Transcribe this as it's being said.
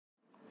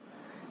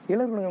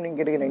எல்லாருக்கும் நீங்கள்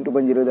கேட்டீங்க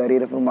 9.20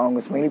 அரியரஃபும்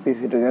அவங்க ஸ்மைலி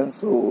பேசிகிட்டு இருக்கேன்.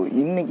 ஸோ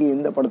இன்றைக்கி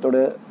எந்த படத்தோட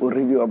ஒரு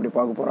ரிவ்யூ அப்படி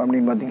பார்க்க போகிறோம்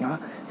அப்படின்னு பார்த்தீங்கன்னா,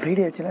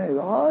 ஃப்ரைடே ஆச்சுன்னா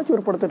ஏதாச்சும்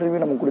ஒரு படத்தோட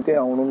ரிவ்யூ நம்ம கொடுத்தே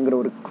ஆகணுங்கிற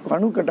ஒரு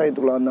கணு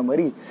கட்டாயத்துக்குள்ள அந்த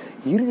மாதிரி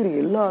இருக்கிற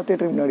எல்லா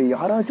தேட்டரும் முன்னாடி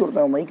யாராச்சும்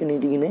ஒருத்தன் மைக்கை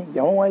நீட்டிக்கின்னு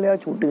எவன்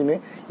வாயிலையாச்சும் விட்டுக்கின்னு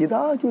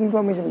ஏதாச்சும் ஒரு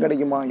இன்ஃபர்மேஷன்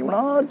கிடைக்குமா,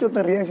 எவனாச்சும்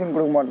ஒருத்தன் ரியாக்ஷன்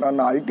கொடுக்க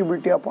மாட்டான்னு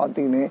அல்டிபிலிட்டியாக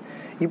பார்த்துக்கின்னு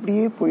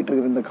இப்படியே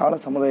போயிட்டுருக்குற இந்த கால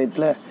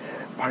சமுதாயத்தில்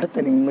படத்தை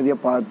நிம்மதியாக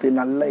பார்த்து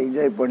நல்லா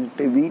என்ஜாய்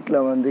பண்ணிட்டு வீட்டில்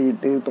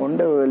வந்துட்டு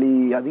தொண்டை வலி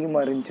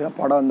அதிகமாக இருந்துச்சுன்னா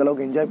படம்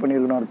அந்தளவுக்கு என்ஜாய்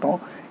பண்ணியிருக்கணும்னு அர்த்தம்.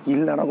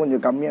 இல்லைனா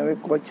கொஞ்சம் கம்மியாகவே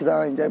குறைச்சி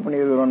தான் என்ஜாய்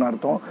பண்ணியிருக்கிறோன்னு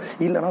அர்த்தம்.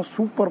 இல்லைனா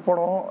சூப்பர்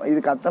படம் இது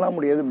கத்தலாம்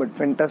முடியாது பட்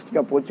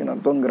ஃபென்டாஸ்டிக்காக போச்சுன்னு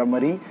அர்த்தங்கிற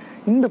மாதிரி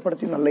இந்த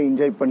படத்தையும் நல்லா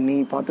என்ஜாய் பண்ணி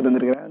பார்த்துட்டு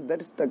வந்துருக்கிறேன்.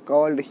 That is the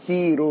called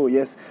hero.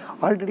 S,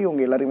 already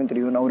உங்கள் எல்லாருமே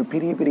தெரியும், நான் ஒரு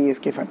பெரிய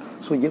எஸ்கே ஃபேன்.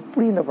 ஸோ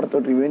எப்படி இந்த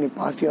படத்தோட ரிவ்யூ நீ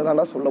பாசிட்டிவாக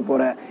தான் சொல்ல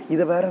போகிற,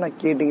 இதை வேற நான்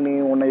கேட்டிங்கன்னு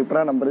உன்னை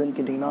எப்படா நம்புறதுன்னு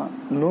கேட்டிங்கன்னா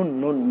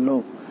நோ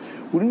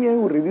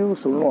உண்மையாகவே ஒரு ரிவ்யூ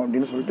சொல்லணும்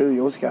அப்படின்னு சொல்லிட்டு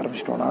யோசிக்க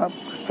ஆரம்பிச்சிட்டோன்னா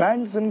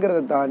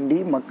ஃபேன்ஸுங்கிறத தாண்டி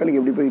மக்களுக்கு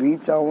எப்படி போய்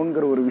ரீச்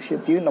ஆகுங்கிற ஒரு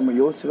விஷயத்தையும் நம்ம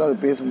யோசிச்சு தான் அதை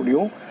பேச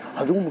முடியும்.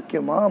 அதுவும்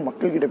முக்கியமாக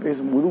மக்கள்கிட்ட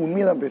பேசும்போது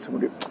உண்மையை தான் பேச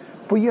முடியும்.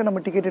 பொய்யா நம்ம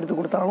டிக்கெட்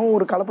எடுத்து கொடுத்தாலும்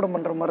ஒரு கலப்படம்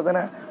பண்ணுற மாதிரி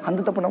தானே,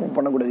 அந்த தப்பு நம்ம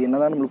பண்ணக்கூடாது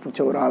என்னதான் நம்மளுக்கு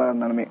பிடிச்ச ஒரு ஆளாக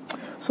இருந்தாலுமே.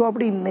 ஸோ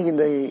அப்படி இன்னைக்கு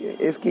இந்த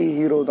எஸ்கே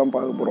ஹீரோ தான்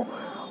பார்க்க போகிறோம்.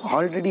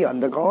 ஆல்ரெடி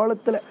அந்த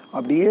காலத்தில்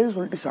அப்படியே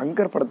சொல்லிட்டு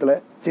சங்கர் படத்தில்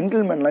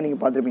ஜென்டில்மேன்லாம்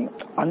நீங்கள் பார்த்துருப்பீங்க.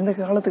 அந்த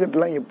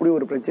காலத்துக்கிட்டலாம் எப்படி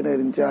ஒரு பிரச்சனை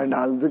இருந்துச்சு அண்ட்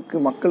அதுக்கு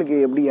மக்களுக்கு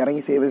எப்படி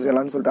இறங்கி சேவை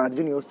செய்யலாம்னு சொல்லிட்டு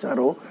அர்ஜுன்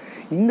யோசிச்சாரோ,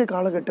 இந்த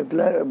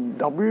காலகட்டத்தில்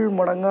டபுள்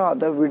மடங்காக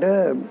அதை விட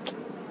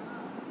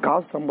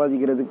காசு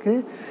சம்பாதிக்கிறதுக்கு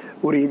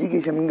ஒரு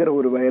எஜுகேஷனுங்கிற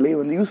ஒரு வேலையை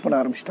யூஸ் பண்ண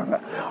ஆரம்பிச்சிட்டாங்க.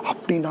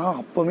 அப்படின்னா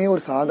அப்போவுமே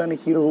ஒரு சாதாரண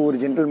ஹீரோ ஒரு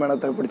ஜென்டில்மேனாக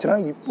தேவைப்படுச்சுன்னா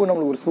இப்போ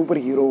நம்மளுக்கு ஒரு சூப்பர்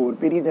ஹீரோ ஒரு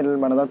பெரிய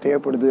ஜென்டில்மேனாக தான்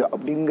தேவைப்படுது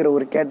அப்படிங்கிற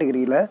ஒரு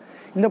கேட்டகரியில்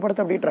இந்த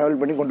படத்தை அப்படியே ட்ராவல்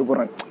பண்ணி கொண்டு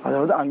போகிறாங்க.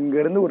 அதாவது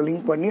அங்கேருந்து ஒரு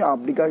லிங்க் பண்ணி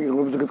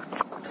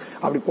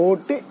அப்படி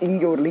போட்டு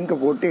இங்கே ஒரு லிங்கை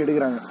போட்டு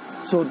எடுக்கிறாங்க.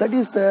 So that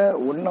is the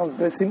one of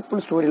the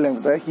simple story line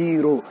of the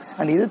hero.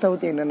 And இதை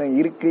தவிர்த்து என்னென்ன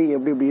இருக்குது,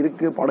 எப்படி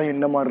இருக்குது, படம்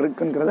என்ன மாதிரி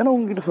இருக்குங்கிறத நான்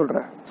உங்ககிட்ட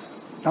சொல்கிறேன்.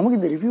 நமக்கு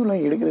இந்த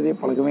ரிவ்யூலாம் எடுக்கிறதே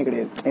பழக்கமே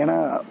கிடையாது, ஏன்னா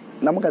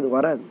நமக்கு அது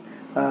வராது.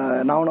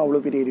 நானும் அவ்வளோ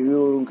பெரிய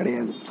ரிவ்யூவும்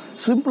கிடையாது.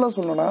 சிம்பிளாக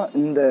சொல்லணும்னா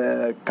இந்த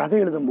கதை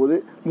எழுதும்போது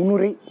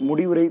முன்னுரை,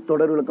 முடிவுரை,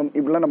 தொடர் விளக்கம்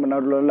இப்படிலாம் நம்ம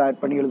நடுவில்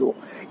ஆட் பண்ணி எழுதுவோம்.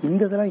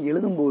 இந்த இதெல்லாம்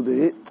எழுதும்போது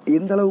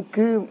எந்த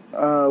அளவுக்கு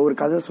ஒரு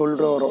கதை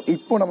சொல்கிறோம்,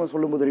 இப்போ நம்ம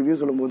சொல்லும்போது ரிவ்யூ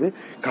சொல்லும்போது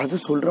கதை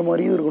சொல்கிற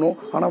மாதிரியும் இருக்கணும்,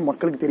 ஆனால்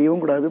மக்களுக்கு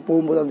தெரியவும் கூடாது,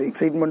 போகும்போது அந்த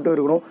எக்ஸைட்மெண்ட்டும்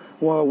இருக்கணும்,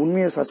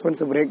 உண்மையை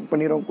சஸ்பென்ஸை பிரேக்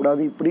பண்ணிடவும்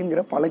கூடாது,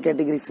 இப்படிங்கிற பல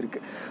கேட்டகரிஸ்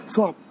இருக்குது. ஸோ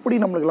அப்படி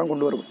நம்மளுக்கெல்லாம்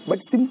கொண்டு வரும்.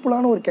 பட்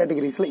சிம்பிளான ஒரு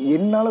கேட்டகரிஸில்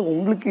என்னால்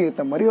உங்களுக்கு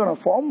ஏற்ற மாதிரியான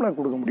ஃபார்மில்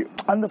கொடுக்க முடியும்.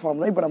 அந்த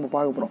ஃபார்ம் தான் இப்போ நம்ம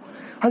பார்க்க போகிறோம்.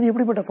 அது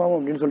எப்படிப்பட்ட ஃபார்ம்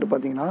அப்படின்னு சொல்லிட்டு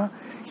பார்த்தீங்கன்னா,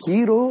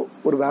 ஹீரோ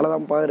ஒரு வேலை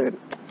தான் பாக்குறாரு,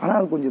 ஆனால்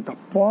அது கொஞ்சம்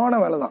தப்பான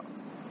வேலை தான்.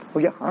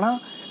 ஓகே, ஆனால்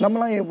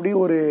நம்மளாம் எப்படி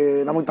ஒரு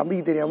நமக்கு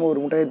தம்பிக்கு தெரியாமல் ஒரு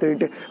முட்டையை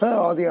தேடிட்டு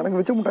அது எனக்கு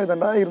வச்ச முட்டாய்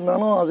தாண்டா,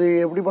 இருந்தாலும் அது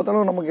எப்படி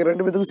பார்த்தாலும் நமக்கு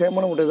ரெண்டு பேத்துக்கும்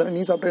சேமான முட்டை தானே,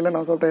 நீ சாப்பிட்டேன்னா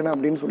நான் சாப்பிட்டேன்னா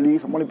அப்படின்னு சொல்லி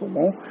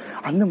சமாளிப்போமோ,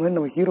 அந்த மாதிரி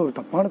நம்ம ஹீரோ ஒரு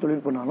தப்பான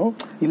தொழில் பண்ணாலும்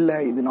இல்லை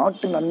இது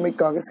நாட்டு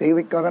நன்மைக்காக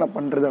சேவைக்காக நான்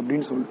பண்ணுறது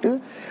அப்படின்னு சொல்லிட்டு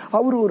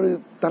அவர் ஒரு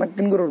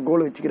தனக்குங்கிற ஒரு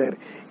கோலை வச்சுக்கிறாரு.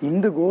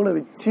 இந்த கோலை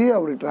வச்சு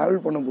அவர்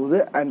ட்ராவல் பண்ணும்போது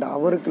அண்ட்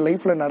அவருக்கு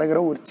லைஃப்பில்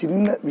நடக்கிற ஒரு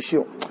சின்ன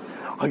விஷயம்,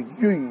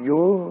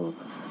 ஐயோ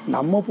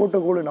நம்ம போட்ட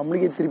கோல்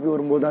நம்மளுக்கே திருப்பி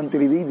வரும்போது தான்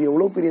தெரியுது இது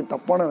எவ்வளோ பெரிய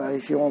தப்பான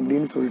விஷயம்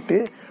அப்படின்னு சொல்லிட்டு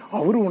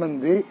அவர்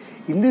உணர்ந்து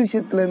இந்த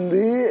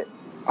விஷயத்துலேருந்து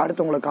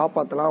அடுத்தவங்களை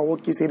காப்பாற்றலாம்,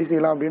 ஓகே சரி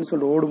செய்யலாம் அப்படின்னு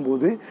சொல்லிட்டு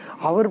ஓடும்போது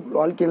அவர்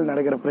வாழ்க்கையில்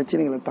நடக்கிற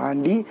பிரச்சனைகளை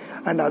தாண்டி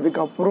அண்ட்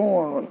அதுக்கப்புறம்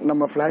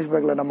நம்ம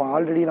ஃப்ளாஷ்பேக்கில் நம்ம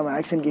ஆல்ரெடி நம்ம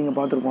ஆக்ஷன் கிங்கை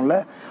பார்த்துருக்கோம்ல,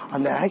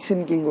 அந்த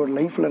ஆக்ஷன் கிங்கோட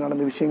லைஃப்பில்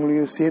நடந்த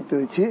விஷயங்களையும்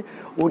சேர்த்து வச்சு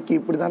ஓகே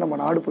இப்படி தான் நம்ம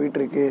நாடு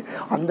போயிட்டுருக்கு,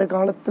 அந்த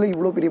காலத்தில்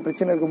இவ்வளோ பெரிய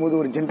பிரச்சனை இருக்கும்போது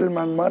ஒரு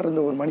ஜென்டில்மேன் மாதிரி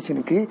இருந்த ஒரு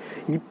மனுஷனுக்கு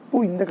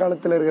இப்போது இந்த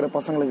காலத்தில் இருக்கிற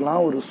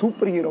பசங்களுக்கெல்லாம் ஒரு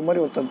சூப்பர் ஹீரோ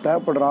மாதிரி ஒருத்தன்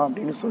தேவைப்படுறான்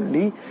அப்படின்னு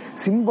சொல்லி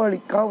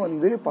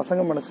சிம்பாலிக்காக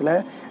பசங்க மனசில்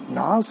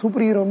நான்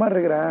சூப்பர் ஹீரோ மாதிரி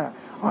இருக்கிறேன்,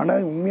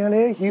 ஆனால்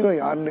உண்மையாலே ஹீரோ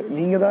யாருன்னு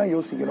நீங்கள் தான்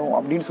யோசிக்கணும்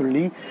அப்படின்னு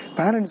சொல்லி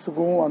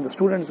பேரண்ட்ஸுக்கும் அந்த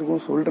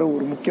ஸ்டூடெண்ட்ஸுக்கும் சொல்கிற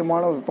ஒரு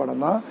முக்கியமான ஒரு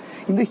படம் தான்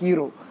இந்த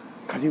ஹீரோ.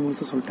 கதை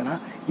முழுசு சொல்லிட்டேன்னா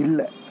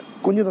இல்லை,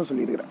 கொஞ்சம் தான்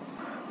சொல்லியிருக்கிறேன்.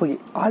 ஓகே,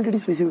 ஆல்ரெடி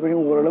ஸ்பெசிஃபை பண்ணி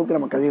ஓரளவுக்கு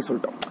நம்ம கதையை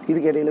சொல்லிட்டோம்.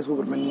 இதுக்கு இடையில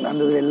சூப்பர்மேன்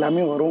அந்த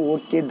எல்லாமே வரும்,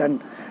 ஓகே டன்.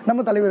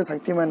 நம்ம தலைவர்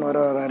சக்திமேன்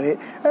வராரு,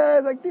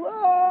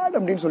 சக்திமான்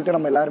அப்படின்னு சொல்லிட்டு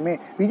நம்ம எல்லாருமே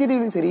விஜய்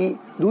டிவிலையும் சரி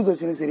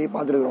தூர்தர்ஷன்லையும் சரி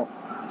பார்த்துருக்குறோம்.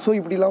 ஸோ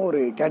இப்படிலாம் ஒரு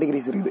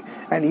கேட்டகரிஸ் இருக்குது.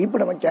 அண்ட் இப்போ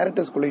நம்ம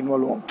கேரக்டர்ஸ்குள்ளே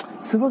இன்வால்வ் ஆகும்.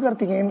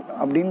 சிவகார்த்திகேயன்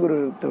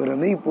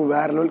அப்படிங்கிறவர் இப்போ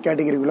வேற லெவல்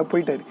கேட்டகரிக்குள்ளே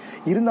போயிட்டார்.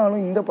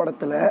 இருந்தாலும் இந்த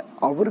படத்தில்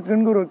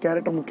அவருக்குங்கிற ஒரு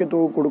கேரக்டர்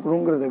முக்கியத்துவம்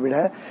கொடுக்கணுங்கிறத விட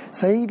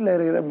சைடில்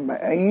இருக்கிற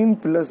மெயின்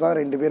பில்லர்ஸாக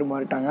ரெண்டு பேர்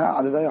மாறிட்டாங்க.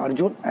 அதுதான்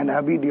அர்ஜுன் அண்ட்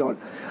A.P.J.Abdul.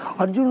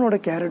 அர்ஜுனோட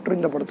கேரக்டர்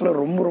இந்த படத்தில்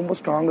ரொம்ப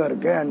ஸ்ட்ராங்காக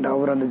இருக்குது. அண்ட்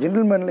அவர் அந்த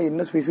ஜென்டில்மேனில்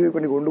என்ன ஸ்பெசிஃபை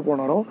பண்ணி கொண்டு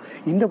போனாரோ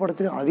இந்த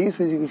படத்தில் அதே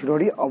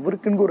ஸ்பெசிஃபிகேஷனோட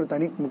அவருக்குன்னு ஒரு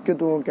தனி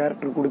முக்கியத்துவம்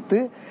கேரக்டர்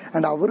கொடுத்து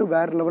அண்ட் அவர்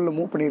வேறு லெவலில்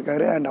மூவ்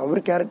பண்ணியிருக்காரு. அண்ட்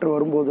அவர் கேரக்டர்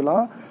வரும்போது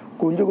போதெல்லாம்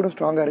கொஞ்சம் கூட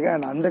ஸ்ட்ராங்காக இருக்குது.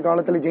 அண்ட் அந்த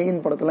காலத்தில் ஜெயின்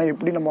படத்தெல்லாம்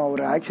எப்படி நம்ம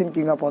ஒரு ஆக்ஷன்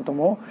கிங்காக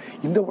பார்த்தோமோ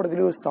இந்த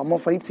படத்துலேயே ஒரு செம்ம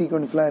ஃபைட்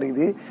சீக்வன்ஸ்லாம்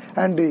இருக்குது.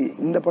 அண்டு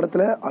இந்த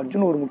படத்தில்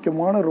அர்ஜுன் ஒரு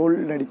முக்கியமான ரோல்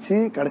நடித்து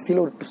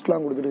கடைசியில் ஒரு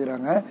ட்விஸ்ட்லாம்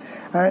கொடுத்துருக்குறாங்க.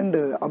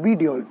 அண்டு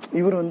A.P.J.Abdul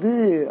இவர் வந்து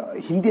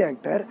ஹிந்தி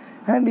ஆக்டர்.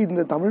 அண்ட்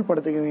இந்த தமிழ்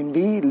படத்துக்கு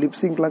வேண்டி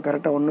லிப்ஸிங்லாம்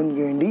கரெக்டாக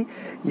ஒன்றுக்கு வேண்டி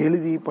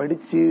எழுதி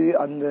படித்து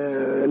அந்த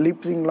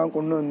லிப்ஸிங்லாம்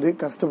கொண்டு வந்து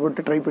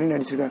கஷ்டப்பட்டு ட்ரை பண்ணி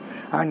நடிச்சிருக்காங்க.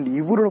 அண்ட்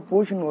இவரோட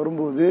போர்ஷன்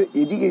வரும்போது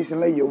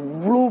எஜுகேஷனில்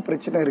எவ்வளோ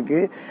பிரச்சனை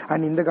இருக்குது.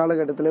 அண்ட் இந்த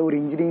காலகட்டத்தில் ஒரு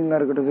இன்ஜினியரிங்காக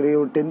இருக்கட்டும் சரி,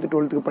 ஒரு 10th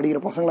 12th படிக்கிற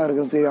பசங்களாக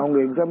இருக்கட்டும் சரி, அவங்க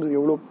எக்ஸாம்ஸுக்கு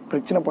எவ்வளோ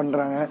பிரச்சனை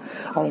பண்ணுறாங்க.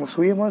 அவங்க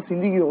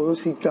சுயமாக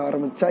யோசிக்க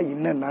ஆரம்பித்தா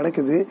என்ன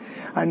நடக்குது.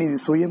 அண்ட் இது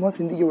சுயமாக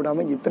சிந்திக்க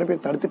விடாமல் எத்தனை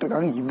பேர் தடுத்துட்டு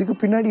இருக்காங்க. இதுக்கு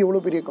பின்னாடி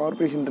எவ்வளோ பெரிய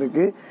கார்பரேஷன்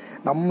இருக்குது.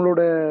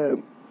 நம்மளோட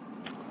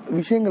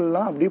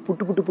விஷயங்கள்லாம் அப்படியே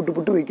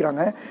புட்டு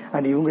வைக்கிறாங்க.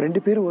 அண்ட் இவங்க 2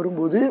 பேர்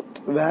வரும்போது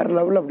வேற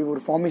லெவலில் அப்படி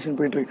ஒரு ஃபார்மேஷன்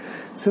போயிட்டு இருக்கு.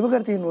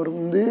 சிவகார்த்திகேயன்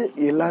வந்து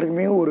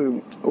எல்லாருக்குமே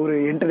ஒரு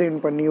என்டர்டெயின்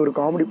பண்ணி, ஒரு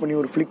காமெடி பண்ணி,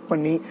 ஒரு ஃபிளிக்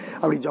பண்ணி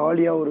அப்படி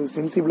ஜாலியாக ஒரு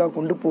சென்சிபிளாக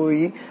கொண்டு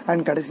போய்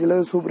அண்ட் கடைசியில்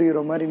சூப்பர்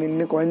ஹீரோ மாதிரி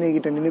நின்று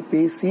குழந்தைகிட்ட நின்று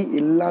பேசி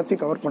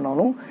எல்லாத்தையும் கவர்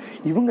பண்ணாலும்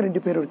இவங்க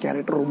 2 பேர் ஒரு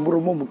கேரக்டர் ரொம்ப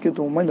ரொம்ப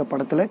முக்கியத்துவமாக இந்த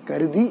படத்தில்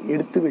கருதி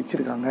எடுத்து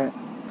வச்சிருக்காங்க.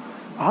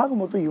 ஆக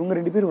மொத்தம் இவங்க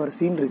 2 பேர் வர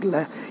சீன் இருக்குல்ல,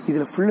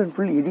 இதில் ஃபுல் அண்ட்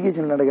ஃபுல்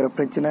எஜுகேஷன் நடக்கிற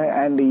பிரச்சனை.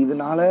 அண்ட்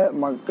இதனால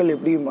மக்கள்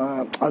எப்படி,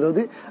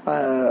 அதாவது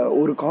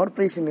ஒரு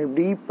கார்பரேஷன்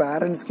எப்படி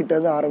பேரண்ட்ஸ் கிட்ட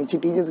இருந்து ஆரம்பிச்சு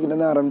டீச்சர்ஸ் கிட்ட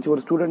இருந்து ஆரம்பிச்சு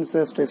ஒரு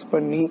ஸ்டூடெண்ட்ஸை ஸ்ட்ரெஸ்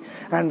பண்ணி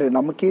அண்ட்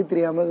நமக்கே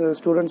தெரியாமல்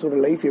ஸ்டூடெண்ட்ஸோட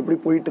லைஃப் எப்படி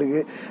போயிட்டு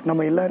இருக்கு.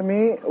 நம்ம எல்லாருமே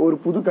ஒரு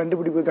புது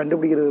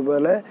கண்டுபிடிக்கிறது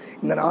போல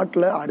இந்த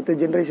நாட்டில் அடுத்த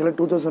ஜென்ரேஷனில்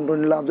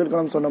 2020 அப்துல்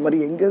கலாம் சொன்ன மாதிரி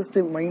யங்கஸ்ட்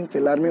மைண்ட்ஸ்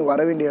எல்லாருமே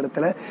வர வேண்டிய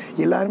இடத்துல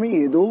எல்லாருமே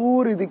ஏதோ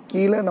ஒரு இது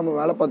கீழே நம்ம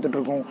வேலை பார்த்துட்டு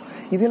இருக்கோம்.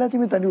 இது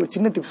எல்லாத்தையுமே தாண்டி ஒரு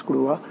சின்ன டிப்ஸ்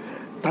கொடுவா.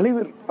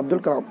 தலைவர்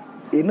அப்துல் கலாம்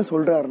என்ன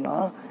சொல்றாருன்னா,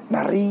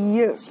 நிறைய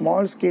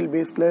ஸ்மால் ஸ்கேல்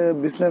பேஸ்ல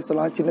பிஸ்னஸ்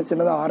எல்லாம்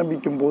சின்னதாக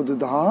ஆரம்பிக்கும் போது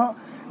தான்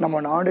நம்ம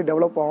நாடு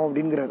டெவலப் ஆகும்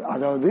அப்படிங்கிறார்.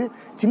 அதாவது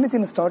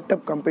சின்ன ஸ்டார்ட்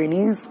அப்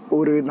கம்பெனிஸ்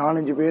ஒரு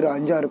 4-5 பேர்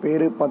 5-6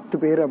 பேர் 10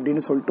 பேர்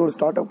அப்படின்னு சொல்லிட்டு ஒரு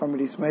ஸ்டார்ட் அப்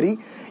கம்பெனிஸ் மாதிரி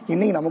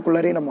இன்னைக்கு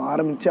நமக்குள்ளாரே நம்ம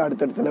ஆரம்பிச்சு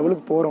அடுத்தடுத்த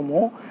லெவலுக்கு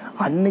போறோமோ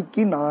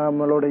அன்னைக்கு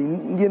நம்மளோட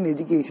இந்தியன்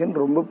எஜுகேஷன்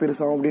ரொம்ப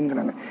பெருசாகும்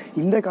அப்படிங்கிறாங்க.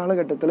 இந்த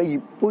காலகட்டத்தில்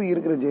இப்போ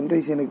இருக்கிற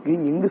ஜென்ரேஷனுக்கு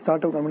எங்க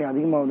ஸ்டார்ட் அப் கம்பெனி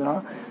அதிகமாகுதுன்னா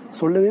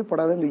சொல்லவே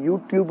படாத இந்த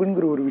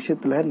யூடியூப்ங்கிற ஒரு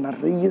விஷயத்துல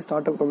நிறைய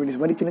ஸ்டார்ட் அப் கம்பெனிஸ்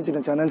மாதிரி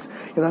சின்ன சேனல்ஸ்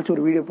ஏதாச்சும்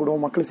ஒரு வீடியோ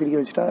போடுவோம், மக்களை சிரிக்க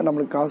வச்சுட்டா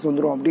நம்மளுக்கு காசு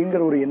வந்துடும்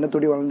அப்படிங்கிற ஒரு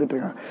எண்ணத்தோடு வளர்ந்துட்டு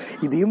இருக்காங்க.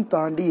 இதையும்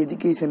தாண்டி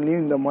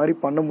எஜுகேஷன்லயும் இந்த மாதிரி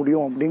பண்ண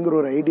முடியும் அப்படிங்கிற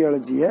ஒரு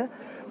ஐடியாலஜியை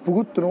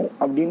புகுத்தணும்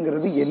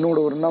அப்படிங்கிறது என்னோட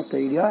one of the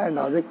idea.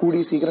 And அதை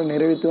கூடிய சீக்கிரம்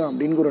நிறைவேற்றும்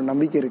அப்படிங்கிற ஒரு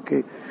நம்பிக்கை இருக்கு.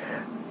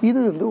 இது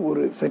வந்து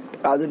ஒரு செட்,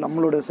 அது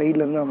நம்மளோட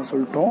சைட்ல இருந்து நம்ம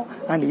சொல்லிட்டோம்.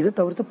 அண்ட் இதை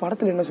தவிர்த்து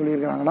படத்தில் என்ன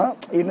சொல்லியிருக்காங்கன்னா,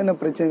 என்னென்ன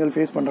பிரச்சனைகள்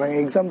ஃபேஸ் பண்றாங்க,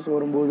 எக்ஸாம்ஸ்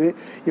வரும்போது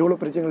எவ்வளோ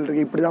பிரச்சனைகள்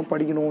இருக்கு, இப்படிதான்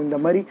படிக்கணும், இந்த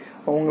மாதிரி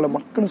அவங்கள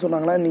மக்கள்னு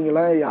சொன்னாங்கன்னா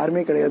நீங்களாம்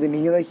யாருமே கிடையாது,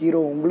 நீங்க தான்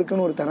ஹீரோ,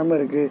 உங்களுக்குன்னு ஒரு திறமை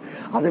இருக்கு,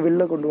 அதை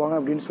வெளில கொண்டு வாங்க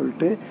அப்படின்னு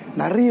சொல்லிட்டு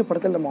நிறைய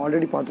படத்தில் நம்ம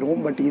ஆல்ரெடி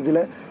பார்த்துருவோம். பட்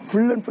இதுல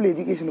ஃபுல் அண்ட் ஃபுல்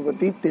எஜுகேஷனை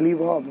பத்தி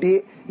தெளிவா அப்படியே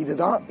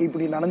இதுதான்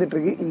இப்படி நடந்துட்டு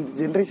இருக்கு, இந்த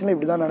ஜென்ரேஷன்ல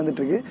இப்படிதான்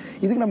நடந்துட்டு இருக்கு,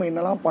 இதுக்கு நம்ம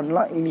என்னெல்லாம்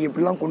பண்ணலாம், இனி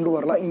எப்படிலாம் கொண்டு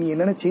வரலாம், இனி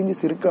என்னென்ன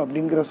சேஞ்சஸ் இருக்கு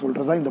அப்படிங்கிற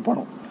சொல்றதுதான் இந்த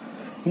படம்.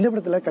 இந்த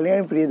படத்தில்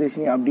கல்யாணி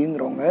பிரியதர்ஷினி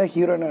அப்படிங்கிறவங்க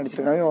ஹீரோயினாக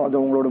நடிச்சிருக்காங்க. அது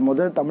அவங்களோட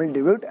முதல் தமிழ்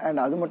டெபியூட். அண்ட்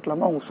அது மட்டும்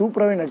இல்லாமல் அவங்க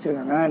சூப்பராகவே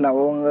நடிச்சிருக்காங்க. அண்ட்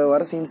அவங்க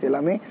வர சீன்ஸ்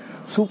எல்லாமே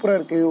சூப்பராக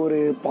இருக்குது, ஒரு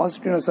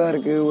பாசிட்டிவ்னஸாக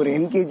இருக்குது, ஒரு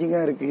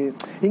என்கேஜிங்காக இருக்குது,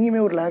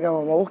 எங்கேயுமே ஒரு லேக்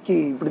ஆகாமல் ஓகே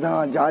இப்படி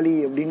தான் ஜாலி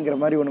அப்படிங்கிற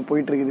மாதிரி ஒன்று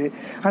போயிட்டு இருக்குது.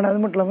 அண்ட்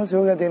அது மட்டும் இல்லாமல்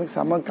சிவகார்த்திகேயனுக்கு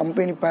செம்ம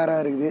கம்பெனி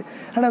பேராக இருக்குது.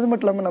 அண்ட் அது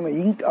மட்டும் இல்லாமல் நம்ம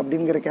இங்க்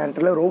அப்படிங்கிற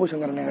கேரக்டரில்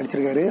ரோபோசங்கரனை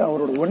நடிச்சிருக்காரு.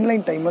 அவரோட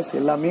ஒன்லைன் டைமர்ஸ்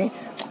எல்லாமே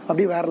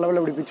அப்படியே வேற லெவலில்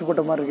அப்படி பிச்சு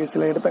போட்ட மாதிரி இருக்குது.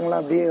 சில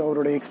இடத்துங்களாம் அப்படியே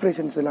அவரோட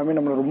எக்ஸ்பிரஷன்ஸ் எல்லாமே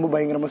நம்மளை ரொம்ப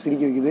பயங்கரமாக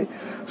சிரிக்க வைக்குது.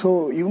 ஸோ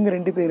இவங்க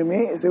 2 பேருமே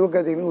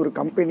சிவகார்த்திகேயன் ஒரு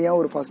கம்பெனியாக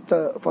ஒரு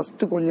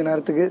ஃபர்ஸ்ட் கொஞ்ச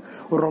நேரத்துக்கு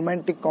ஒரு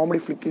ரொமான்டிக் காமெடி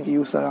ஃபிளிக்கு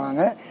யூஸ்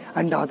ஆகிறாங்க.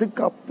 அண்ட்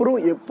அதுக்கப்புறம்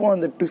எப்போ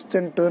அந்த ட்விஸ்ட்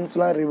அண்ட்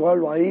டர்ன்ஸ்லாம்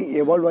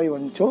எவால்வ் ஆகி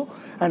வந்துச்சோ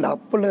அண்ட்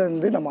அப்போல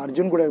இருந்து நம்ம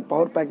அர்ஜுன் கூட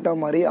பவர் பேக்டாக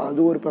மாதிரி அது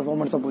ஒரு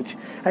பெர்ஃபார்மன்ஸாக போச்சு.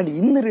 அண்ட்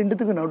இந்த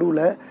 2த்துக்கு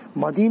நடுவில்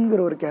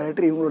மதிங்கிற ஒரு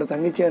கேரக்டர் இவங்களோட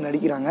தங்கச்சியாக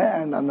நடிக்கிறாங்க.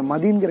 அண்ட் அந்த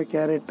மதிங்கிற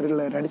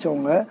கேரக்டரில்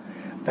நடித்தவங்க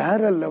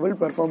வேற லெவல்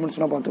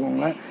பெர்ஃபார்மன்ஸ்னா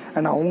பார்த்துக்கோங்க.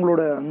 அண்ட்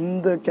அவங்களோட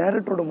அந்த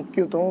கேரக்டரோட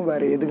முக்கியத்துவம்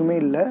வேற எதுக்குமே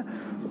இல்லை.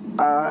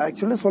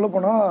 ஆக்சுவலி சொல்ல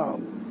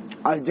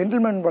போனால்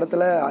ஜென்டில்மேன்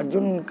படத்தில்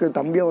அர்ஜுனுக்கு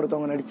தம்பியாக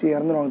ஒருத்தவங்க நடித்து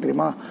இறந்துருவாங்க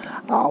தெரியுமா,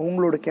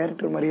 அவங்களோட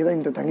கேரக்டர் மாதிரியே தான்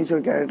இந்த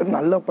தங்கச்சியோட கேரக்டர்.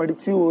 நல்லா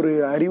படித்து ஒரு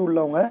அறிவு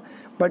உள்ளவங்க,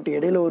 பட்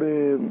இடையில ஒரு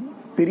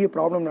பெரிய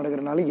ப்ராப்ளம்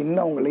நடக்கிறதுனால என்ன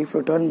அவங்க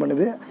லைஃப்பில் டேர்ன்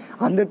பண்ணுது,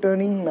 அந்த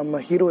டேர்னிங் நம்ம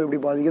ஹீரோ எப்படி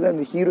பாதிக்குது,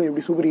 அந்த ஹீரோ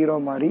எப்படி சூப்பர் ஹீரோ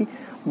மாதிரி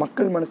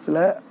மக்கள்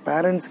மனசில்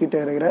பேரண்ட்ஸ் கிட்ட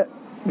இருக்கிற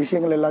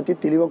விஷயங்கள்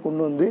எல்லாத்தையும் தெளிவாக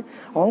கொண்டு வந்து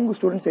அவங்க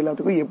ஸ்டூடெண்ட்ஸ்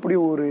எல்லாத்துக்கும் எப்படி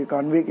ஒரு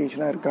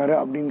கன்வேகேஷனாக இருக்காரு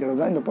அப்படிங்கிறது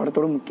தான் இந்த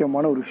படத்தோட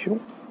முக்கியமான ஒரு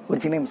விஷயம். ஒரு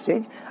சின்ன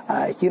மிஸ்டேக்,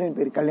 ஹீரோயின்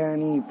பேர்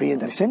கல்யாணி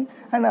பிரியதர்ஷன்.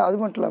 அண்ட் அது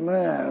மட்டும்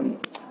இல்லாமல்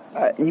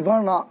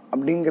இவானா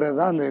அப்படிங்கிறது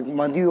தான் அந்த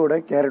மதியோட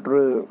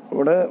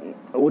கேரக்டரோட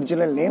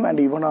ஒரிஜினல் நேம்.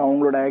 அண்ட் இவனா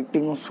அவங்களோட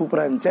ஆக்டிங்கும்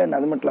சூப்பராக இருந்துச்சு. அண்ட்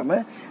அது மட்டும்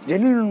இல்லாமல்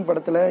ஜென்டில்மேன்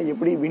படத்தில்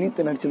எப்படி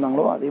வினித்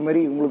நடிச்சிருந்தாங்களோ அதே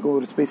மாதிரி இவங்களுக்கு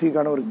ஒரு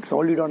ஸ்பெசிஃபிக்கான ஒரு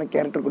சாலிடான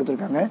கேரக்டர்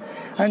கொடுத்துருக்காங்க.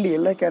 அண்ட்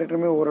எல்லா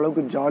கேரக்டருமே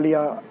ஓரளவுக்கு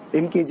ஜாலியாக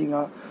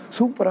என்கேஜிங்காக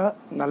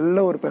சூப்பராக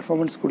நல்ல ஒரு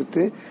பெர்ஃபார்மன்ஸ்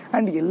கொடுத்து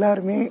அண்ட்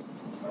எல்லாருமே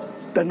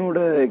தன்னோட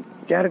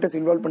கேரக்டர்ஸ்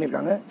இன்வால்வ்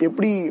பண்ணியிருக்காங்க.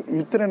 எப்படி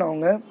மித்திரன்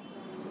அவங்க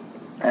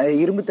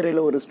இரும்பு திரையில்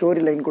ஒரு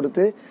ஸ்டோரி லைன்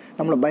கொடுத்து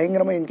நம்மளை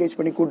பயங்கரமாக என்கேஜ்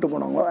பண்ணி கூப்பிட்டு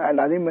போனாங்க.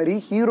 அண்ட் அதே மாதிரி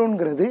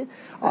ஹீரோங்கிறது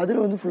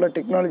அதில் வந்து ஃபுல்லாக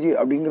டெக்னாலஜி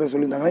அப்படிங்கிற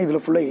சொல்லியிருந்தாங்கன்னா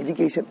இதில் ஃபுல்லாக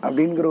எஜுகேஷன்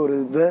அப்படிங்கிற ஒரு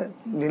இதை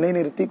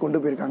நிலைநிறுத்தி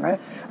கொண்டு போயிருக்காங்க.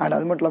 அண்ட்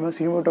அது மட்டும் இல்லாமல்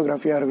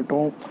சினிமாட்டோகிராஃபியாக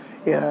இருக்கட்டும்,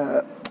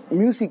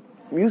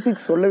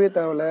 மியூசிக் சொல்லவே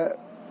தேவையில்ல.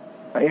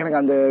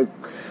 எனக்கு அந்த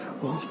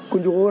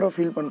கொஞ்சம் ஓவராக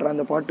ஃபீல் பண்ணுறேன்,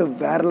 அந்த பாட்டு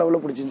வேறு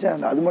லெவலில் பிடிச்சிருந்துச்சு.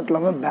 அண்ட் அது மட்டும்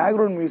இல்லாமல்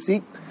பேக்ரவுண்ட்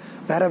மியூசிக்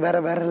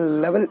வேறு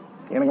லெவல்,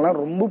 எனக்கெல்லாம்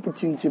ரொம்ப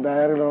பிடிச்சிருந்துச்சி.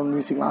 பேக்ரவுண்ட்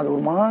மியூசிக்லாம் அது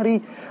ஒரு மாதிரி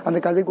அந்த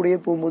கதை கூடயே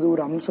போகும்போது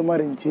ஒரு அம்சமாக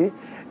இருந்துச்சு.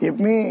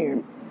 எப்பவுமே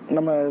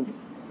நம்ம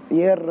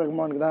ஏஆர்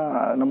ரஹ்மானுக்கு தான்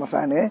நம்ம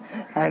ஃபேனு.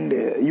 அண்டு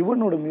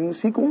யுவனோட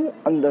மியூசிக்கும்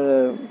அந்த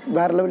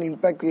வேறு லெவல்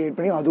இம்பேக்ட் கிரியேட்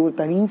பண்ணி அது ஒரு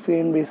தனி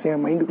ஃபேன் பேஸ்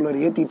என்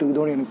மைண்டுக்குள்ளே ஏற்றிட்டு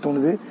இருக்குதோன்னு எனக்கு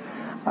தோணுது.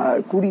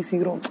 கூடி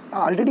சீக்கிரம்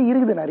ஆல்ரெடி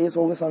இருக்குது நிறைய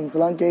சோக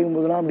சாங்ஸ்லாம்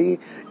கேட்கும்போதெல்லாம் அப்படியே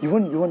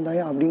யுவன்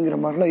தாயா அப்படிங்கிற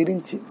மாதிரிலாம்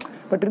இருந்துச்சு.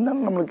 பட்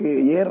இருந்தாலும் நம்மளுக்கு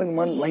ஏஆர்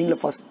ரஹ்மான்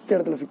மைண்டில் ஃபஸ்ட்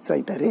இடத்துல ஃபிக்ஸ்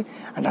ஆகிட்டாரு.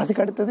 அண்ட்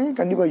அதுக்கு அடுத்தது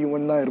கண்டிப்பாக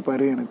யுவன் தான்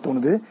இருப்பார் எனக்கு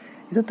தோணுது.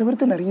 இதை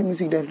தவிர்த்து நிறைய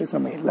மியூசிக் டைரக்டர்ஸ்,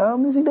 நம்ம எல்லா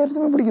மியூசிக்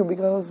டைரக்டருமே பிடிக்கும்,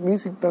 பிகாஸ்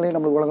மியூசிக்னாலே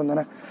நம்மளுக்கு உலகம்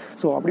தானே.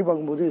 ஸோ அப்படி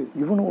பார்க்கும்போது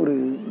இவனும் ஒரு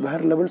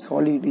வேறு லெவல்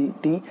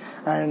சாலிடிட்டி.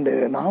 அண்டு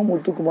நான்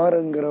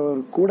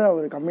முத்துக்குமார்ங்கிறவர் கூட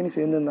அவர் கம்பெனி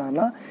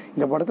சேர்ந்துருந்தாங்கன்னா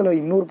இந்த படத்தில்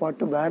இன்னொரு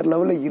பாட்டு வேறு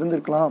லெவலில்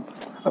இருந்திருக்கலாம்,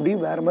 அப்படியே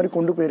வேறு மாதிரி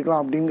கொண்டு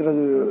போயிருக்கலாம்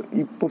அப்படிங்கிறது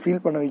இப்போ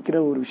ஃபீல் பண்ண வைக்கிற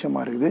ஒரு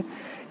விஷயமா இருக்குது.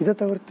 இதை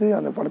தவிர்த்து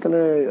அந்த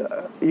படத்தில்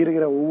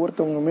இருக்கிற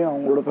ஒவ்வொருத்தவங்களுமே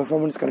அவங்களோட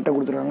பெர்ஃபார்மன்ஸ் கரெக்டாக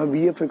கொடுத்துருக்காங்க.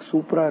 விஎஃப்எக்ஸ்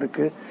சூப்பராக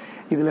இருக்குது.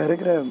 இதில்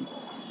இருக்கிற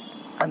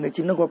அந்த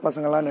சின்ன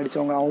பசங்கள்லாம்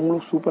நடித்தவங்க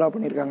அவங்களும் சூப்பராக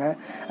பண்ணியிருக்காங்க.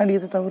 அண்ட்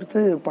இதை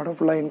தவிர்த்து படம்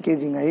ஃபுல்லாக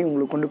என்கேஜிங் ஆகி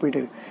உங்களுக்கு கொண்டு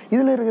போயிட்டு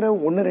இதில் இருக்கிற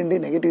 1-2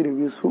 நெகட்டிவ்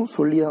ரிவ்யூஸும்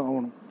சொல்லி தான்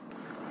ஆகணும்.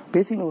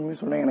 பேசிக்கல உண்மையை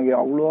சொன்னேன், எனக்கு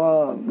அவ்வளோவா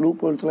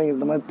லூப் ஹோல்ஸ்லாம்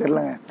இருந்த மாதிரி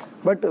தெரிலங்க.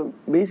 பட்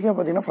பேசிக்காக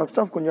பார்த்தீங்கன்னா ஃபர்ஸ்ட்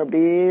ஆஃப் கொஞ்சம்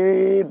அப்படியே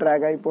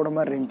ட்ராக் ஆகி போட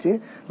மாதிரி இருந்துச்சு.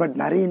 பட்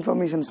நிறைய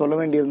இன்ஃபர்மேஷன் சொல்ல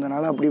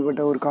வேண்டியிருந்தனால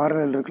அப்படிப்பட்ட ஒரு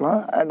காரணம்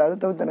இருக்கலாம். அண்ட் அதை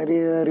தவிர்த்து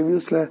நிறைய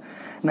ரிவ்யூஸில்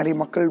நிறைய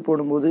மக்கள்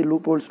போடும்போது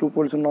லூப்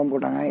ஹோல்ஸ்ன்னு தான்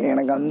போட்டாங்க.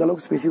 எனக்கு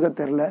அந்தளவுக்கு ஸ்பெசிஃபிக்காக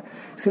தெரில.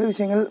 சில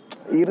விஷயங்கள்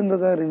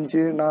இருந்ததாக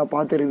இருந்துச்சு, நான்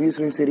பார்த்த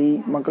ரிவ்யூஸ்லையும் சரி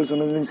மக்கள்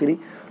சொன்னதுலையும் சரி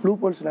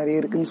லூப் ஹோல்ஸ்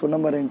நிறைய இருக்குதுன்னு சொன்ன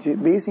மாதிரி இருந்துச்சு.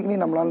 பேசிக்கலி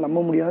நம்மளால்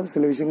நம்ப முடியாத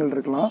சில விஷயங்கள்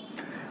இருக்கலாம்.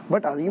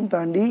 பட் அதையும்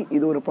தாண்டி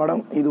இது ஒரு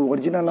படம், இது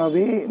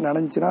ஒரிஜினலாகவே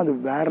நடந்துச்சுன்னா அது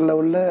வேறு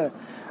லெவலில்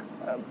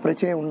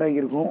பிரச்சனையை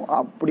உண்டாக்கியிருக்கும்.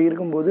 அப்படி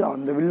இருக்கும்போது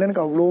அந்த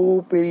வில்லனுக்கு அவ்வளோ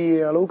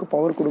பெரிய அளவுக்கு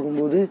பவர்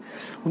கொடுக்கும்போது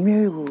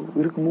உண்மையாகவே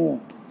இருக்குமோ?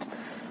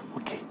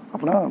 ஓகே,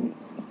 அப்படின்னா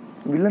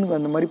வில்லனுக்கு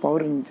அந்த மாதிரி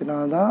பவர் இருந்துச்சுன்னா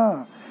தான்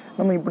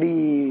நம்ம இப்படி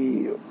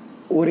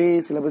ஒரே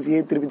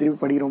சிலபஸையே திருப்பி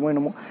படிக்கிறோமோ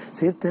என்னமோ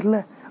சரி தெரில.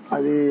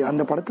 அது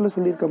அந்த படத்தில்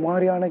சொல்லியிருக்க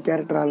மாதிரியான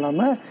கேரக்டராக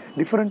இல்லாமல்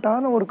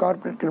டிஃப்ரெண்ட்டான ஒரு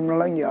கார்பரேட்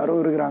கிரிமினலாக இங்கே யாரோ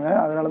இருக்கிறாங்க.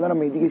 அதனால தான்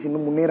நம்ம எஜுகேஷன்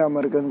இன்னும்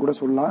முன்னேறாமல் இருக்குதுன்னு கூட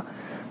சொல்லலாம்.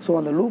 ஸோ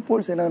அந்த லூப்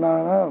ஹோல்ஸ் என்னன்னா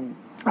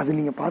அது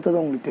நீங்கள்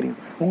பார்த்ததான் உங்களுக்கு தெரியும்,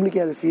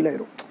 உங்களுக்கே அது ஃபீல்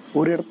ஆயிரும்.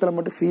 ஒரு இடத்துல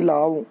மட்டும் ஃபீல்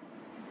ஆகும்,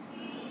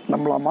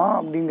 நம்மளாமா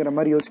அப்படிங்கிற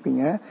மாதிரி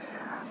யோசிப்பீங்க.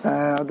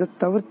 அதை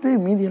தவிர்த்து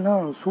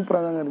மீதியெல்லாம்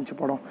சூப்பராக தாங்க இருந்துச்சு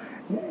படம்.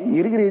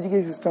 இருக்கிற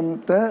எஜுகேஷன்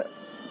சிஸ்டத்தை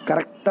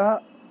கரெக்டாக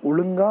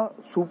ஒழுங்காக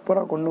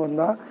சூப்பராக கொண்டு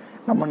வந்தால்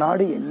நம்ம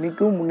நாடு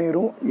என்றைக்கும்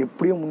முன்னேறும்,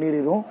 எப்படியும்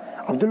முன்னேறிடும்.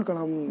 அப்துல்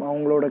கலாம்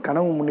அவங்களோட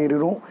கனவு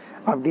முன்னேறிடும்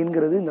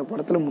அப்படிங்கிறது இந்த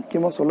படத்தில்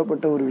முக்கியமாக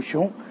சொல்லப்பட்ட ஒரு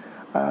விஷயம்.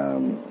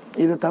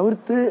 இதை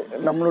தவிர்த்து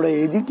நம்மளோட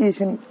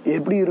எஜுகேஷன்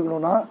எப்படி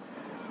இருக்கணும்னா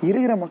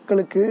இருக்கிற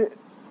மக்களுக்கு,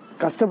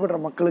 கஷ்டப்படுற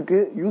மக்களுக்கு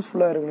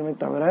யூஸ்ஃபுல்லாக இருக்கணுமே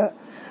தவிர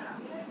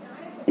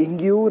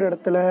எங்கேயோ ஒரு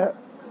இடத்துல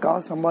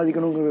காசு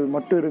சம்பாதிக்கணுங்கிறது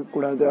மட்டும்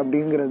இருக்கக்கூடாது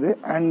அப்படிங்கிறது.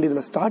 அண்ட்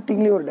இதில்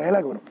ஸ்டார்டிங்லேயே ஒரு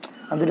டைலாக் வரும்,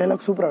 அந்த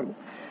டைலாக் சூப்பராக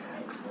இருக்கும்.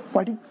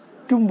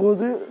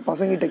 படிக்கும்போது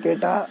பசங்கிட்ட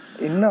கேட்டால்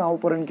என்ன ஆக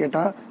போகிறேன்னு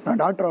கேட்டால்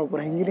நான் டாக்டர் ஆக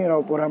போகிறேன், இன்ஜினியர்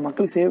ஆக போகிறேன்,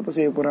 மக்களுக்கு சேவை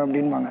செய்ய போகிறேன்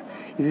அப்படின்பாங்க.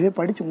 இதுவே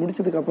படித்து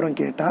முடிச்சதுக்கப்புறம்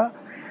கேட்டால்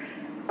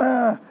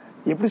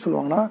எப்படி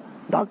சொல்லுவாங்கன்னா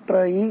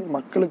டாக்டர் ஆகி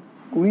மக்களுக்கு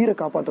உயிரை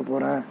காப்பாற்ற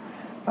போகிறேன்,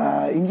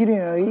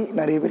 இன்ஜினியர் ஆகி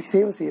நிறைய பேருக்கு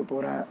சேவை செய்ய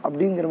போகிறேன்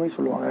அப்படிங்கிற மாதிரி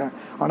சொல்லுவாங்க.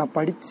 ஆனால்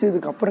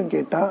படித்ததுக்கப்புறம்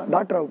கேட்டால்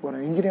டாக்டர் ஆக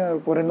போகிறேன், இன்ஜினியர் ஆக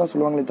போகிறேன்னு தான்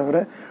சொல்லுவாங்களே தவிர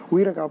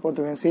உயிரை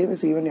காப்பாற்றுவேன், சேவை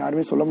செய்வேன்னு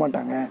யாருமே சொல்ல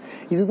மாட்டாங்க.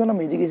 இதுதான்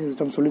நம்ம எஜுகேஷன்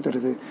சிஸ்டம் சொல்லி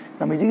தருது.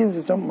 நம்ம எஜுகேஷன்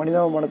சிஸ்டம்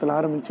மனிதாபிமானத்தில்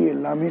ஆரம்பித்து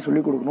எல்லாமே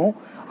சொல்லிக் கொடுக்கணும்.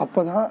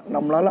 அப்போ தான்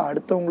நம்மளால்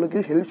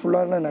அடுத்தவங்களுக்கு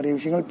ஹெல்ப்ஃபுல்லான நிறைய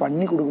விஷயங்கள்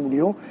பண்ணி கொடுக்க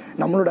முடியும்.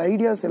 நம்மளோட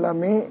ஐடியாஸ்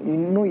எல்லாமே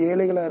இன்னும்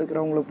ஏழைகளாக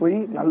இருக்கிறவங்கள போய்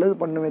நல்லது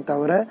பண்ணுமே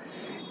தவிர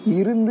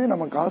இருந்து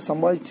நம்ம காசு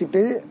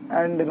சம்பாதிச்சுட்டு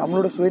அண்ட்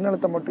நம்மளோட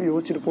சுயநலத்தை மட்டும்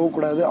யோசிச்சுட்டு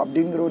போகக்கூடாது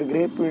அப்படிங்கிற ஒரு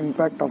great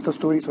impact of the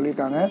story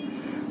சொல்லியிருக்காங்க.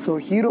 ஸோ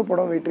ஹீரோ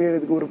படம்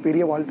வெற்றியறதுக்கு ஒரு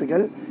பெரிய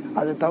வாழ்த்துக்கள்.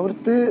 அதை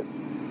தவிர்த்து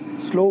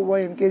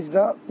ஸ்லோவாக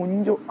என்கேஜாக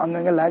கொஞ்சம்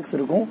அங்கங்கே லேக்ஸ்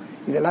இருக்கும்.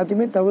 இது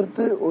எல்லாத்தையுமே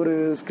தவிர்த்து ஒரு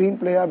ஸ்க்ரீன்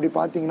பிளேயாக அப்படி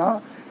பார்த்தீங்கன்னா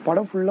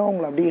படம் ஃபுல்லாக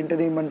உங்களை அப்படியே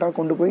என்டர்டெயின்மெண்ட்டாக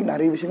கொண்டு போய்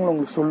நிறைய விஷயங்கள்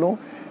உங்களுக்கு சொல்லும்.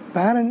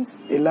 பேரண்ட்ஸ்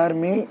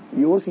எல்லாருமே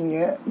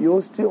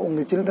யோசித்து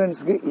உங்கள்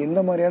சில்ட்ரன்ஸுக்கு எந்த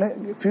மாதிரியான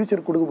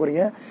ஃப்யூச்சர் கொடுக்க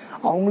போகிறீங்க,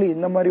 அவங்களும்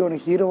எந்த மாதிரி ஒரு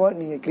ஹீரோவாக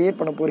நீங்கள் க்ரியேட்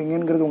பண்ண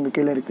போகிறீங்கிறது உங்கள்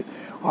கீழே இருக்குது.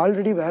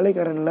 ஆல்ரெடி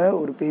வேலைக்காரனில்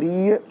ஒரு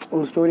பெரிய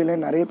ஒரு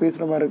ஸ்டோரியில் நிறைய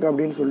பேசுகிற மாதிரி இருக்குது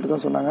அப்படின்னு சொல்லிட்டு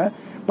தான் சொன்னாங்க.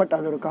 பட்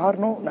அதோட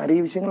காரணம் நிறைய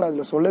விஷயங்கள்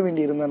அதில் சொல்ல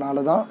வேண்டி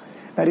இருந்தனால தான்,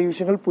 நிறைய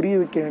விஷயங்கள் புரிய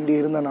வைக்க வேண்டி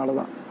இருந்தனால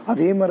தான்.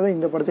 அதே மாதிரி தான்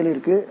இந்த படத்தில்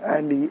இருக்குது.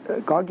 அண்ட்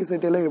காக்கி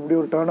சட்டையில் எப்படி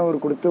ஒரு டர்ன்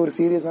ஓவர் கொடுத்து ஒரு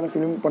சீரியஸான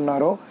ஃபிலிம்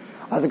பண்ணாரோ,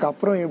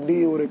 அதுக்கப்புறம் எப்படி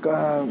ஒரு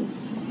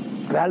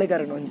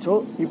வேலைக்காரன் வந்துச்சோ,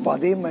 இப்போ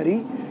அதே மாதிரி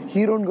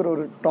ஹீரோங்கிற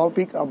ஒரு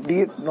டாபிக்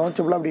அப்படியே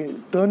நாச்சபிளாக அப்படி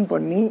டேர்ன்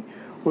பண்ணி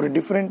ஒரு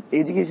டிஃப்ரெண்ட்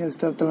எஜுகேஷன்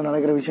சிஸ்டத்தில்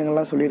நடக்கிற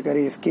விஷயங்கள்லாம் சொல்லியிருக்காரு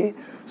எஸ்கே.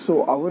 ஸோ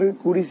அவரு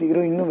கூடி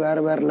சீக்கிரம் இன்னும்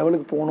வேறு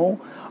லெவலுக்கு போகணும்,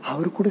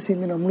 அவரு கூட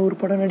சேர்ந்து நம்மளும் ஒரு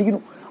படம்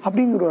நடிக்கணும்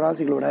அப்படிங்கிற ஒரு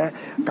ஆசைகளோட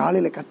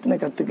காலையில்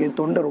கத்துக்கு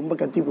தொண்டை ரொம்ப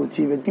கத்தி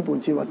போச்சு,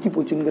 வத்தி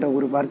போச்சுங்கிற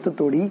ஒரு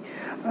வருத்தத்தோடி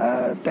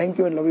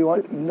thank you and love you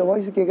all. இந்த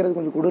வாய்ஸ் கேட்குறது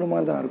கொஞ்சம்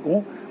கொடூரமாக தான்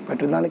இருக்கும்,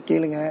 பட் இருந்தாலும்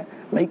கேளுங்க,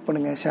 லைக்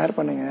பண்ணுங்கள், ஷேர்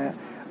பண்ணுங்கள்,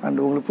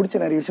 அண்ட் உங்களுக்கு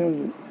பிடிச்ச நிறைய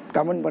விஷயங்கள்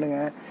கமெண்ட்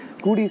பண்ணுங்கள்.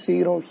 கூடிய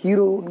சீக்கிரம்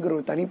ஹீரோங்கிற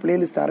ஒரு தனி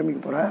பிளேலிஸ்ட் ஆரம்பிக்க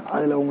போகிறேன்.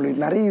 அதில்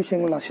உங்களுக்கு நிறைய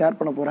விஷயங்கள் நான் ஷேர்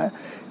பண்ண போகிறேன்.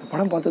 இந்த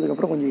படம்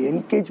பார்த்ததுக்கப்புறம் கொஞ்சம்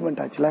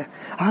என்கேஜ்மெண்ட் ஆச்சுல.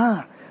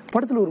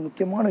 படத்தில் ஒரு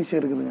முக்கியமான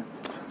விஷயம் இருக்குதுங்க.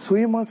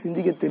 சுயமாக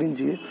சிந்திக்க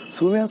தெரிஞ்சு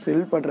சுயமாக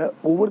செயல்படுற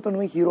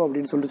ஒவ்வொருத்தனுமே ஹீரோ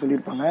அப்படின்னு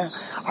சொல்லியிருப்பாங்க.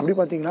 அப்படி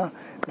பார்த்தீங்கன்னா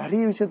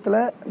நிறைய விஷயத்தில்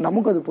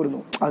நமக்கு அது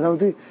பொருந்தும்.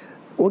 அதாவது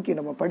ஓகே,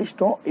 நம்ம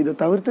படிச்சிட்டோம், இதை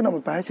தவிர்த்து நம்ம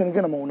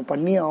பேஷனுக்கு நம்ம ஒன்று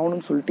பண்ணியே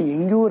ஆகணும்னு சொல்லிட்டு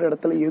எங்கேயோ ஒரு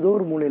இடத்துல ஏதோ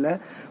ஒரு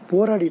மூலையில்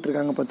போராடிட்டு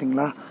இருக்காங்க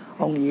பார்த்தீங்களா,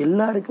 அவங்க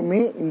எல்லாருக்குமே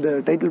இந்த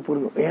டைட்டில்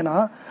பொருந்தும். ஏன்னா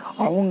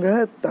அவங்க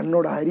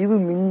தன்னோட அறிவு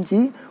மிஞ்சி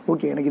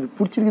ஓகே எனக்கு இது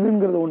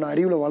பிடிச்சிருக்குதுங்கிறத ஒன்று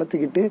அறிவில்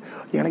வளர்த்துக்கிட்டு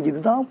எனக்கு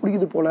இதுதான்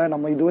பிடிக்குது போல்,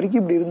 நம்ம இது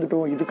வரைக்கும் இப்படி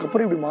இருந்துட்டோம்,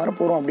 இதுக்கப்புறம் இப்படி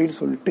மாறப்போகிறோம் அப்படின்னு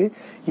சொல்லிட்டு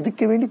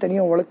இதுக்கு வேண்டி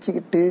தனியாக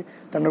உழைச்சிக்கிட்டு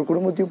தன்னோட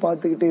குடும்பத்தையும்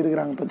பார்த்துக்கிட்டு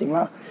இருக்கிறாங்க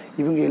பார்த்தீங்களா,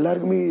 இவங்க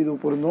எல்லாருக்குமே இது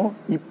பொருந்தும்.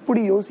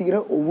 இப்படி யோசிக்கிற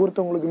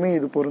ஒவ்வொருத்தவங்களுக்குமே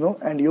இது பொருந்தும்,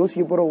 அண்ட்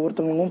யோசிக்க போகிற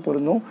ஒவ்வொருத்தவங்களுக்கும்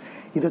பொருந்தும்.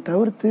 இதை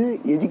தவிர்த்து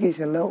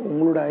எஜுகேஷனில்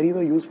உங்களோட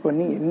அறிவை யூஸ்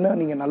பண்ணி என்ன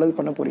நீங்கள் நல்லது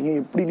பண்ண போகிறீங்க,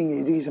 எப்படி நீங்கள்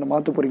எஜுகேஷனை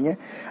மாற்ற போகிறீங்க,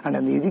 அண்ட்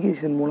அந்த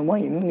எஜுகேஷன்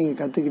மூலமாக என்ன நீங்கள்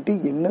கற்றுக்கிட்டு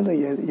என்னதை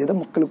எதை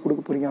மக்களுக்கு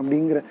கொடுக்க போகிறீங்க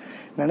அப்படிங்கிற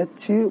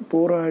நினச்சி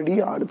போராடி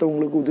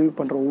அடுத்தவங்களுக்கு உதவி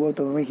பண்ணுற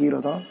ஒவ்வொருத்தவங்களுமே ஹீரோ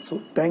தான். So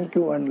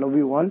thank you and love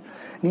you all.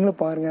 நீங்களும்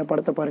பாருங்கள்,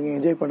 படத்தை பாருங்கள்,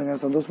 என்ஜாய்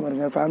பண்ணுங்கள், சந்தோஷமாக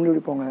இருங்க,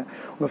 ஃபேமிலியோடு போங்க.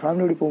 உங்கள்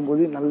ஃபேமிலியோடு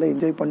போகும்போது நல்லா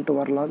என்ஜாய் பண்ணிட்டு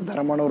வரலாம்,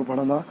 தரமான ஒரு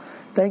படம் தான்.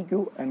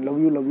 Thank you and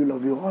love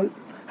you all.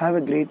 Have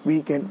a great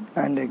weekend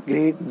and a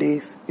great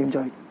days.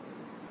 Enjoy.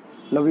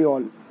 Love you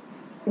all.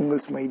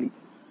 உங்கள் ஸ்மைலி.